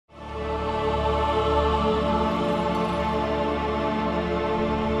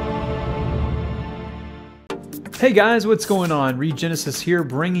Hey guys, what's going on? Regenesis here,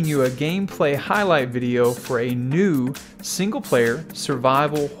 bringing you a gameplay highlight video for a new single-player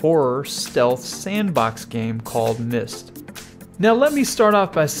survival horror stealth sandbox game called Myst. Now let me start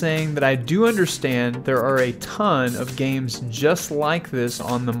off by saying that I do understand there are a ton of games just like this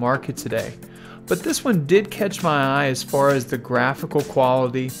on the market today, but this one did catch my eye as far as the graphical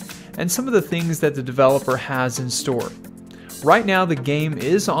quality and some of the things that the developer has in store. Right now the game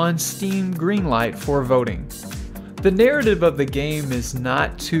is on Steam Greenlight for voting. The narrative of the game is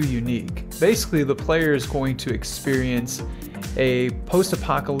not too unique. Basically, the player is going to experience a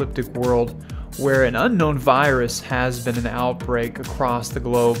post-apocalyptic world where an unknown virus has been an outbreak across the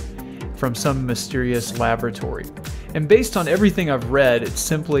globe from some mysterious laboratory. And based on everything I've read, it's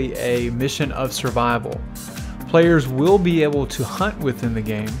simply a mission of survival. Players will be able to hunt within the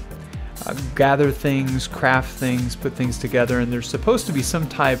game, gather things, craft things, put things together, and there's supposed to be some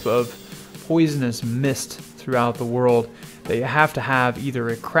type of poisonous mist throughout the world that you have to have either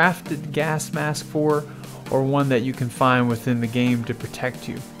a crafted gas mask for or one that you can find within the game to protect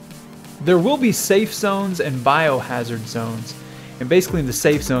you. There will be safe zones and biohazard zones, and basically in the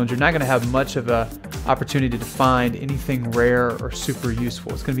safe zones you're not going to have much of an opportunity to find anything rare or super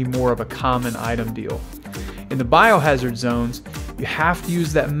useful. It's going to be more of a common item deal. In the biohazard zones, you have to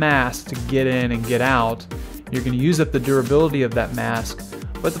use that mask to get in and get out. You're going to use up the durability of that mask,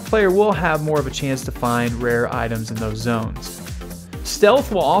 but the player will have more of a chance to find rare items in those zones.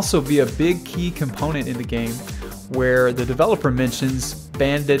 Stealth will also be a big key component in the game, where the developer mentions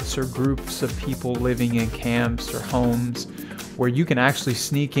bandits or groups of people living in camps or homes where you can actually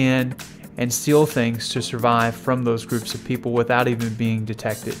sneak in and steal things to survive from those groups of people without even being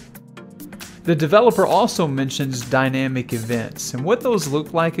detected. The developer also mentions dynamic events, and what those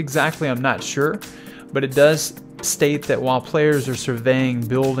look like exactly I'm not sure, but it does state that while players are surveying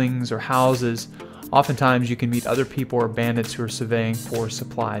buildings or houses, oftentimes you can meet other people or bandits who are surveying for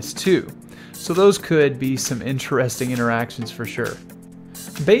supplies too. So those could be some interesting interactions for sure.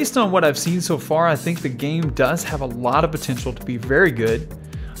 Based on what I've seen so far, I think the game does have a lot of potential to be very good.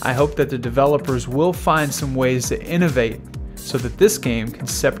 I hope that the developers will find some ways to innovate so that this game can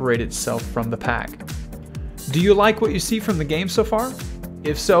separate itself from the pack. Do you like what you see from the game so far?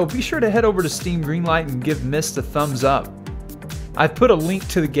 If so, be sure to head over to Steam Greenlight and give Myst a thumbs up. I've put a link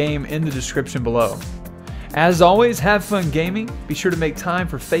to the game in the description below. As always, have fun gaming, be sure to make time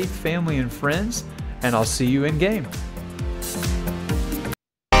for faith, family, and friends, and I'll see you in game.